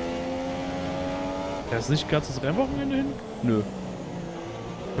 Ja, ist nicht ein ganzes Rennwochenende hin? Nö.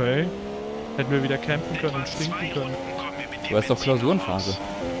 Okay. Hätten wir wieder campen können und stinken können. Du hast doch Klausurenphase.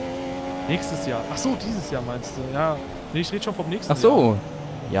 Nächstes Jahr. Ach so, dieses Jahr meinst du? Ja. Nee, ich rede schon vom nächsten Jahr. Ach so.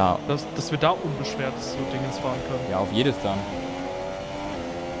 Ja. Dass wir da unbeschwert so Dingens fahren können. Ja, auf jedes dann.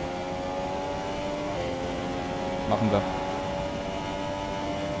 Machen wir.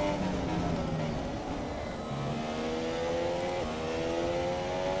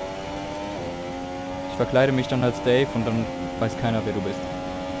 Ich verkleide mich dann als Dave und dann weiß keiner, wer du bist.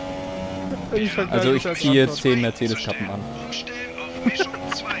 Also ich ziehe 10 Mercedes-Kappen an.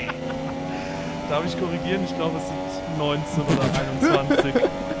 Darf ich korrigieren? Ich glaube, es sind 19 oder 21.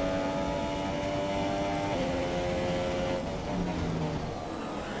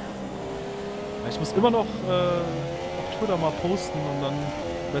 Ich muss immer noch auf Twitter mal posten und dann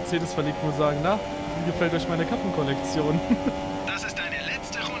Mercedes verlegt nur sagen, na, wie gefällt euch meine Kappenkollektion? Das ist deine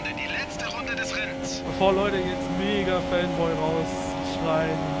letzte Runde, die letzte Runde des Rennens. Bevor Leute jetzt mega Fanboy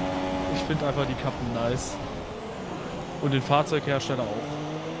rausschreien, ich finde einfach die Kappen nice. Und den Fahrzeughersteller auch.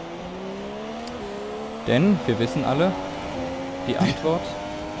 Denn wir wissen alle, die Antwort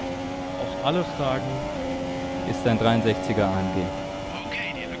Auf alle Fragen ist ein 63er AMG.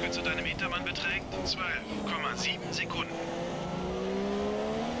 Okay, die Lücke zu deinem Hintermann beträgt 12,7 Sekunden.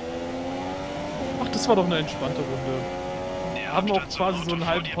 Ach, das war doch eine entspannte Runde. Der Haben auch Abstand zum quasi so Auto einen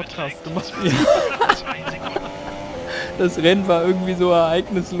vor halben dir Podcast beträgt gemacht. 2 Sekunden. Das Rennen war irgendwie so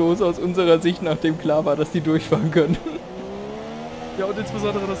ereignislos aus unserer Sicht, nachdem klar war, dass die durchfahren können. Ja, und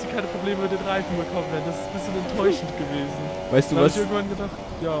insbesondere, dass sie keine Probleme mit den Reifen bekommen werden. Das ist ein bisschen enttäuschend gewesen. Weißt du Da habe was? ich irgendwann gedacht,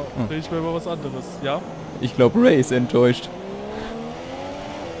 ja, rede ich mal über was anderes. Ja? Ich glaube, Ray ist enttäuscht.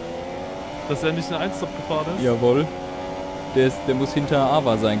 Dass er nicht in 1-Stop gefahren ist? Jawohl. Der muss hinter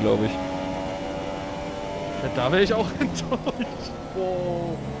Ava sein, glaube ich. Ja, da wäre ich auch enttäuscht.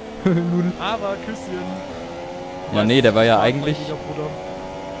 Wow. Aber Küsschen. Ja, nee, der war ja eigentlich Mein Bruder.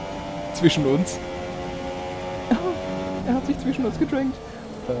 zwischen uns. Er hat sich zwischen uns gedrängt.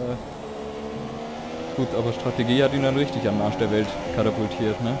 Gut, aber Strategie hat ihn dann richtig am Arsch der Welt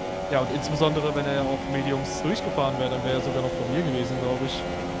katapultiert, ne? Ja, und insbesondere, wenn er ja auf Mediums durchgefahren wäre, dann wäre er sogar noch vor mir gewesen, glaube ich.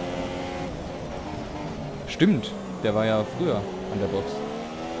 Stimmt, der war ja früher an der Box.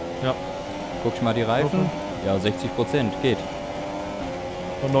 Ja. Guck ich mal die Reifen. Ja, 60%, geht.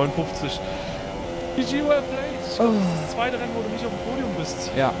 Und 59. GG, well played. Ich glaub, das ist das zweite Rennen, wo du nicht auf dem Podium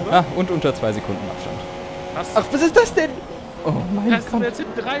bist. Ja, oder? und unter 2 Sekunden Abstand. Ach, was ist das denn? Oh mein hast du Gott. jetzt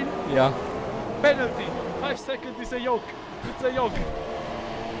hinten rein? Ja, Penalty. 5 seconds is a yoke. It's a yoke.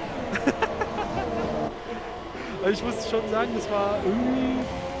 Ich muss schon sagen, das war irgendwie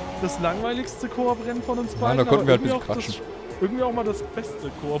das langweiligste Koop-Rennen von uns beiden. da konnten wir halt ein aber bisschen irgendwie quatschen. Irgendwie auch mal das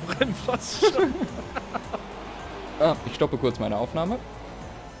beste Koop-Rennen fast schon. ich stoppe kurz meine Aufnahme.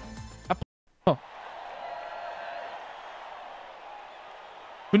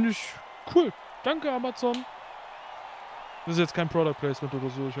 Finde ich cool. Danke, Amazon. Das ist jetzt kein Product Placement oder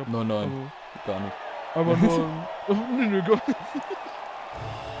so. Ich hab Nein, gar nicht. aber nur... nee, gar nicht.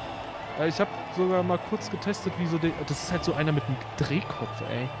 Ja, ich habe sogar mal kurz getestet, wie so... Das ist halt so einer mit einem Drehkopf,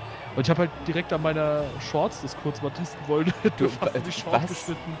 ey. Und ich habe halt direkt an meiner Shorts das kurz mal testen wollen. Du hast die Shorts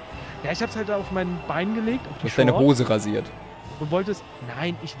geschnitten. Ja, ich habe es halt da auf mein Bein gelegt, auf die Du hast deine Hose rasiert. und wollte es...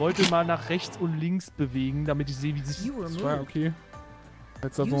 Nein, ich wollte mal nach rechts und links bewegen, damit ich sehe, wie sich... Das war ja okay.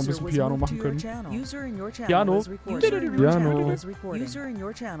 Hättest du noch ein bisschen Piano machen können. Piano? Piano. Glückwunsch!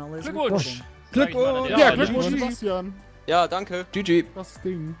 Glückwunsch! Ja, Ja, Glückwunsch, Glückwunsch. Sebastian. Ja, danke. GG. Das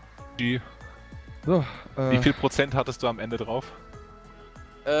Ding. Die. So, Wie viel Prozent hattest du am Ende drauf?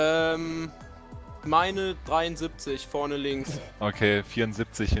 Meine 73 vorne links. Okay,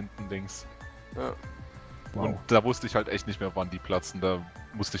 74 hinten links. Ja. Und da wusste ich halt echt nicht mehr, wann die platzen. Da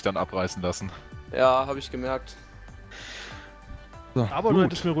musste ich dann abreißen lassen. Ja, habe ich gemerkt. So, Aber gut. du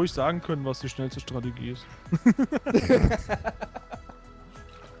hättest mir ruhig sagen können, was die schnellste Strategie ist.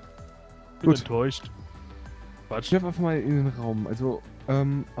 Bin Gut. enttäuscht. Quatsch. Ich werfe einfach mal in den Raum. Also,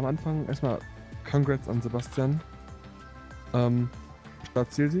 am Anfang erstmal Congrats an Sebastian.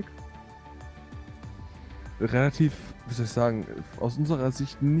 Start-Zielsieg. Relativ, wie soll ich sagen, aus unserer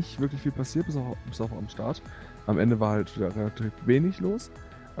Sicht nicht wirklich viel passiert, bis auf am Start. Am Ende war halt wieder relativ wenig los.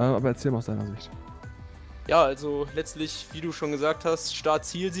 Aber erzähl mal aus deiner Sicht. Ja, also letztlich, wie du schon gesagt hast,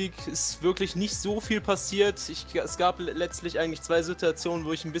 Start-Zielsieg ist wirklich nicht so viel passiert. Es gab letztlich eigentlich 2 Situationen,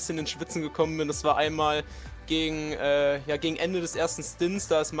 wo ich ein bisschen ins Schwitzen gekommen bin. Das war einmal gegen Ende des ersten Stints,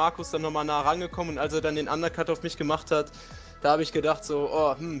 da ist Markus dann nochmal nah rangekommen und als er dann den Undercut auf mich gemacht hat, da habe ich gedacht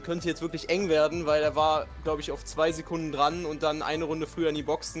so, könnte jetzt wirklich eng werden, weil er war, glaube ich, auf 2 Sekunden dran und dann eine Runde früher in die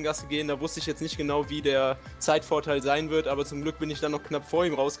Boxengasse gehen. Da wusste ich jetzt nicht genau, wie der Zeitvorteil sein wird, aber zum Glück bin ich dann noch knapp vor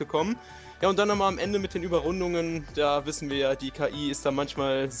ihm rausgekommen. Ja, und dann nochmal am Ende mit den Überrundungen, da wissen wir ja, die KI ist da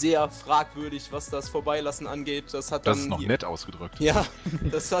manchmal sehr fragwürdig, was das Vorbeilassen angeht. Das ist noch nett ausgedrückt. Ja,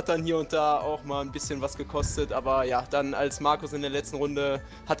 das hat dann hier und da auch mal ein bisschen was gekostet, aber ja, dann als Markus in der letzten Runde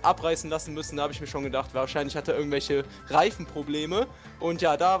hat abreißen lassen müssen, da habe ich mir schon gedacht, wahrscheinlich hat er irgendwelche Reifenprobleme und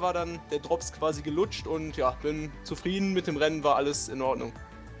ja, da war dann der Drops quasi gelutscht und ja, bin zufrieden mit dem Rennen, war alles in Ordnung.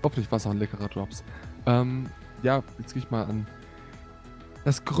 Hoffentlich war es auch ein leckerer Drops. Ja, jetzt gehe ich mal an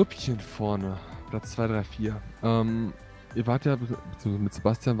das Grüppchen vorne, Platz 2, 3, 4. Ihr wart ja, beziehungsweise mit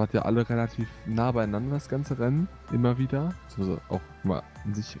Sebastian wart ja alle relativ nah beieinander das ganze Rennen, immer wieder, beziehungsweise auch mal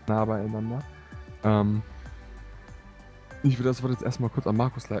in sich nah beieinander. Ich würde das Wort jetzt erstmal kurz an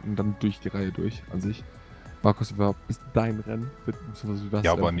Markus leiten und dann durch die Reihe durch an sich. Markus, ist dein Rennen?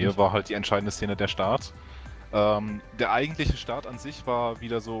 Ja, bei mir war halt die entscheidende Szene der Start. Der eigentliche Start an sich war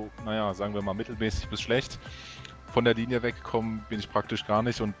wieder so, naja, sagen wir mal mittelmäßig bis schlecht. Von der Linie weggekommen bin ich praktisch gar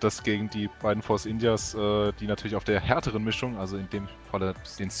nicht und das gegen die beiden Force Indias, die natürlich auf der härteren Mischung, also in dem Falle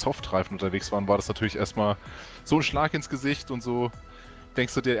den Softreifen unterwegs waren, war das natürlich erstmal so ein Schlag ins Gesicht und so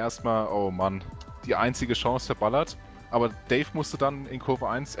denkst du dir erstmal, oh Mann, die einzige Chance verballert. Aber Dave musste dann in Kurve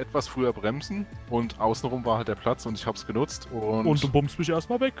 1 etwas früher bremsen und außenrum war halt der Platz und ich hab's genutzt Und du bummst mich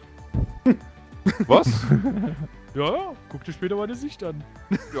erstmal weg. Was? Ja, guck dir später meine Sicht an.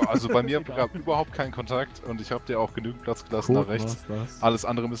 Ja, also bei mir gab überhaupt keinen Kontakt und ich habe dir auch genügend Platz gelassen nach rechts. Alles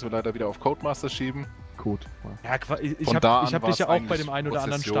andere müssen wir leider wieder auf Codemaster schieben. Ja, ich hab dich ja auch bei dem einen oder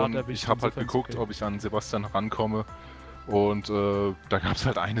anderen Start erwischt. Ich habe halt geguckt, ob ich an Sebastian rankomme und da gab es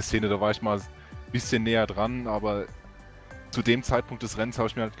halt eine Szene, da war ich mal ein bisschen näher dran, aber zu dem Zeitpunkt des Rennens habe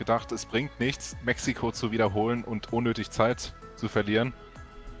ich mir halt gedacht, es bringt nichts, Mexiko zu wiederholen und unnötig Zeit zu verlieren.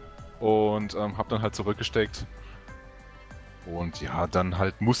 Und habe dann halt zurückgesteckt. Und ja, dann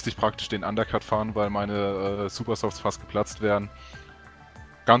halt musste ich praktisch den Undercut fahren, weil meine Supersofts fast geplatzt wären.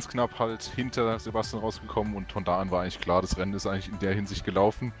 Ganz knapp halt hinter Sebastian rausgekommen und von da an war eigentlich klar, das Rennen ist eigentlich in der Hinsicht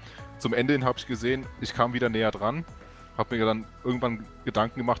gelaufen. Zum Ende hin habe ich gesehen, ich kam wieder näher dran, habe mir dann irgendwann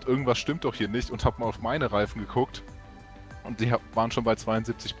Gedanken gemacht, irgendwas stimmt doch hier nicht und habe mal auf meine Reifen geguckt. Und die waren schon bei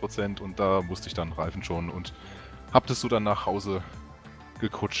 72% und da musste ich dann Reifen schonen und hab das so dann nach Hause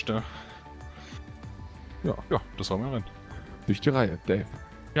gekutscht, ne? Ja, das war mein Rennen. Durch die Reihe, Dave.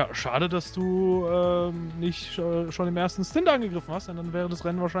 Ja, schade, dass du nicht schon im ersten Stint angegriffen hast, denn dann wäre das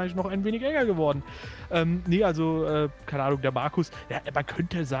Rennen wahrscheinlich noch ein wenig enger geworden. Nee, also, keine Ahnung, der Markus, ja, man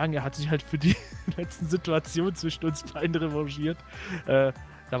könnte sagen, er hat sich halt für die letzten Situationen zwischen uns beiden revanchiert. Da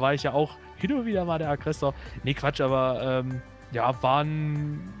war ich ja auch hin und wieder mal der Aggressor. Nee, Quatsch, aber ja,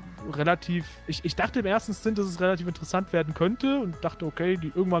 waren relativ... Ich dachte im ersten Stint, dass es relativ interessant werden könnte und dachte, okay,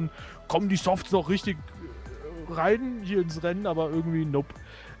 irgendwann kommen die Softs noch richtig rein hier ins Rennen, aber irgendwie nope.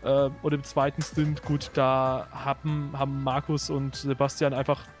 Und im zweiten Stint, gut, da haben Markus und Sebastian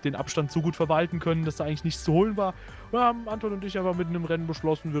einfach den Abstand so gut verwalten können, dass da eigentlich nichts zu holen war. Und da haben Anton und ich aber mitten im Rennen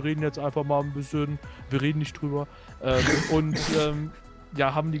beschlossen, wir reden jetzt einfach mal ein bisschen, wir reden nicht drüber.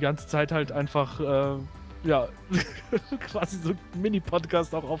 Ja, haben die ganze Zeit halt einfach ja, quasi so einen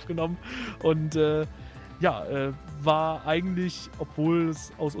Mini-Podcast auch aufgenommen und ja, war eigentlich, obwohl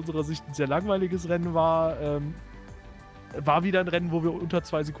es aus unserer Sicht ein sehr langweiliges Rennen war, war wieder ein Rennen, wo wir unter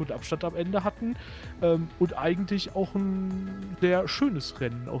 2 Sekunden Abstand am Ende hatten und eigentlich auch ein sehr schönes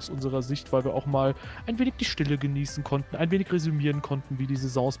Rennen aus unserer Sicht, weil wir auch mal ein wenig die Stille genießen konnten, ein wenig resümieren konnten, wie die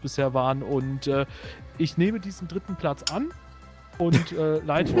Saisons bisher waren und ich nehme diesen 3. Platz an und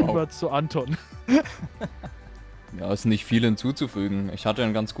leite über zu Anton. Ja, ist nicht viel hinzuzufügen. Ich hatte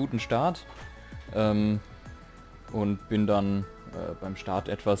einen ganz guten Start und bin dann beim Start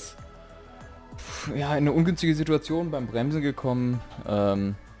etwas in eine ungünstige Situation beim Bremsen gekommen.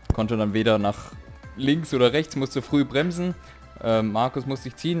 Konnte dann weder nach links oder rechts, musste früh bremsen. Markus musste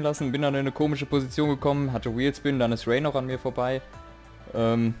ich ziehen lassen, bin dann in eine komische Position gekommen, hatte Wheelspin, dann ist Ray noch an mir vorbei.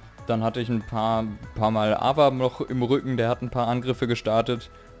 Dann hatte ich ein paar Mal Ava noch im Rücken, der hat ein paar Angriffe gestartet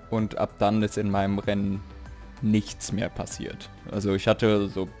und ab dann ist in meinem Rennen nichts mehr passiert. Also ich hatte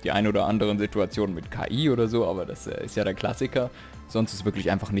so die ein oder anderen Situationen mit KI oder so, aber das ist ja der Klassiker. Sonst ist wirklich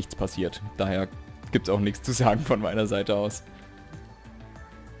einfach nichts passiert. Daher gibt es auch nichts zu sagen von meiner Seite aus.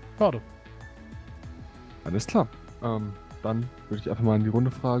 Schade. Alles klar. Dann würde ich einfach mal in die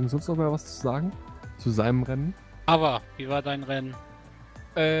Runde fragen. Sonst noch mal was zu sagen? Zu seinem Rennen? Aber, wie war dein Rennen?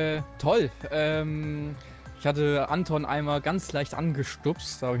 Toll. Ich hatte Anton einmal ganz leicht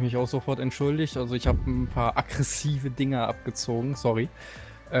angestupst, da habe ich mich auch sofort entschuldigt. Also ich habe ein paar aggressive Dinge abgezogen, sorry.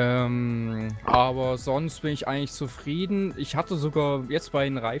 Aber sonst bin ich eigentlich zufrieden. Ich hatte sogar jetzt bei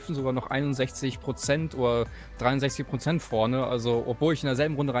den Reifen sogar noch 61% oder 63% vorne. Also obwohl ich in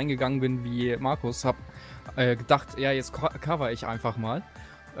derselben Runde reingegangen bin wie Markus, habe gedacht, ja jetzt cover ich einfach mal.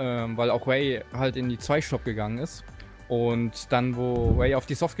 Weil auch Ray halt in die 2-Stop gegangen ist. Und dann, wo Ray auf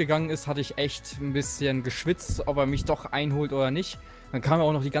die Soft gegangen ist, hatte ich echt ein bisschen geschwitzt, ob er mich doch einholt oder nicht. Dann kamen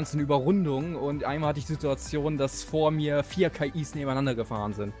auch noch die ganzen Überrundungen und einmal hatte ich die Situation, dass vor mir 4 KIs nebeneinander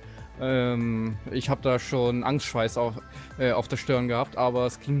gefahren sind. Ich habe da schon Angstschweiß auf der Stirn gehabt, aber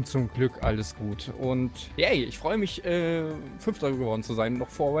es ging zum Glück alles gut. Und yay, ich freue mich, Fünfter geworden zu sein, noch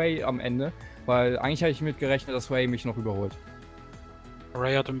vor Ray am Ende, weil eigentlich hatte ich mit gerechnet, dass Ray mich noch überholt.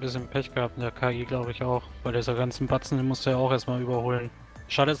 Ray hat ein bisschen Pech gehabt in der KI, glaube ich auch. Bei dieser ganzen Batzen, den musste er auch erstmal überholen.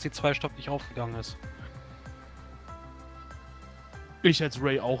 Schade, dass die 2-Stopp nicht aufgegangen ist. Ich hätte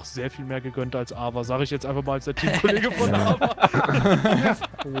Ray auch sehr viel mehr gegönnt als Ava, sage ich jetzt einfach mal als der Teamkollege von Ava.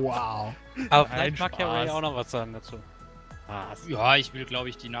 Wow. Aber vielleicht mag ja Ray auch noch was sagen dazu. Ja, ich will, glaube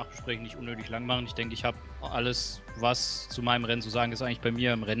ich, die Nachbesprechung nicht unnötig lang machen. Ich denke, ich habe alles, was zu meinem Rennen zu sagen ist, eigentlich bei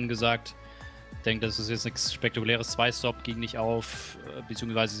mir im Rennen gesagt. Ich denke, das ist jetzt nichts Spektakuläres. 2-Stop ging nicht auf,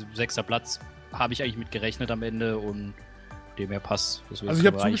 beziehungsweise 6. Platz habe ich eigentlich mit gerechnet am Ende und dem her passt. Also ich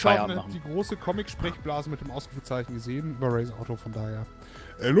habe zugeschaut, die große Comic-Sprechblase mit dem Ausrufezeichen gesehen über Rays Auto, von daher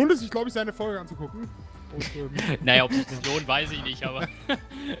lohnt es sich, glaube ich, seine Folge anzugucken. Und, naja, ob sich das lohnt, weiß ich nicht, aber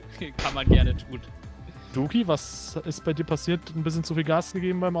kann man gerne tun. Duki, was ist bei dir passiert? Ein bisschen zu viel Gas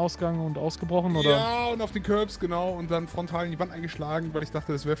gegeben beim Ausgang und ausgebrochen, oder? Ja, und auf den Curbs, genau, und dann frontal in die Wand eingeschlagen, weil ich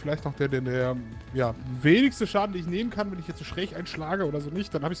dachte, das wäre vielleicht noch der wenigste Schaden, den ich nehmen kann, wenn ich jetzt so schräg einschlage oder so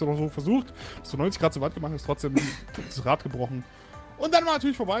nicht. Dann habe ich es doch so versucht, so 90 Grad zur Wand gemacht, ist trotzdem das Rad gebrochen. Und dann war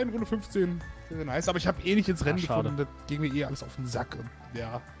natürlich vorbei in Runde 15. Sehr, sehr nice, aber ich habe eh nicht ins Rennen gefunden, das ging mir eh alles auf den Sack. Und,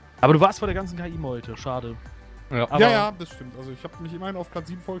 ja. Aber du warst vor der ganzen KI-Meute, schade. Ja, ja, das stimmt. Also ich habe mich immerhin auf Platz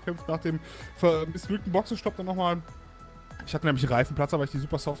 7 vorgekämpft nach dem missglückten Boxenstopp dann nochmal. Ich hatte nämlich Reifenplatz, aber ich die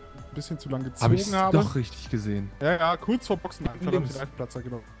Supersoft ein bisschen zu lang gezogen habe. Doch richtig gesehen. Ja, ja, kurz vor Boxen habe ich den Reifenplatz,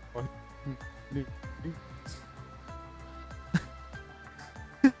 genau.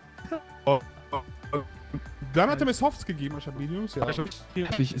 Dann hat er mir Softs gegeben, anstatt Mediums, ja. Ich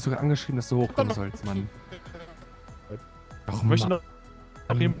hab dich sogar angeschrieben, dass du hochkommen sollst, Mann. Ich möchte noch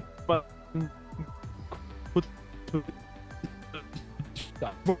jemand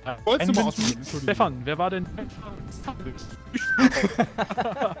Wolltest du mal ausprobieren? Stefan, wer war denn?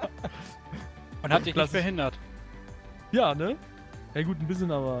 Und hat dich nicht verhindert. Ja, ne? Ja gut, ein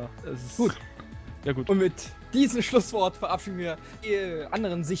bisschen, aber es ist... Gut. Ja gut. Und mit diesem Schlusswort verabschieden wir die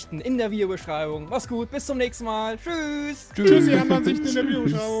anderen Sichten in der Videobeschreibung. Mach's gut, bis zum nächsten Mal. Tschüss. Tschüss, die anderen Sichten in der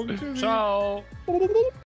Videobeschreibung. Ciao.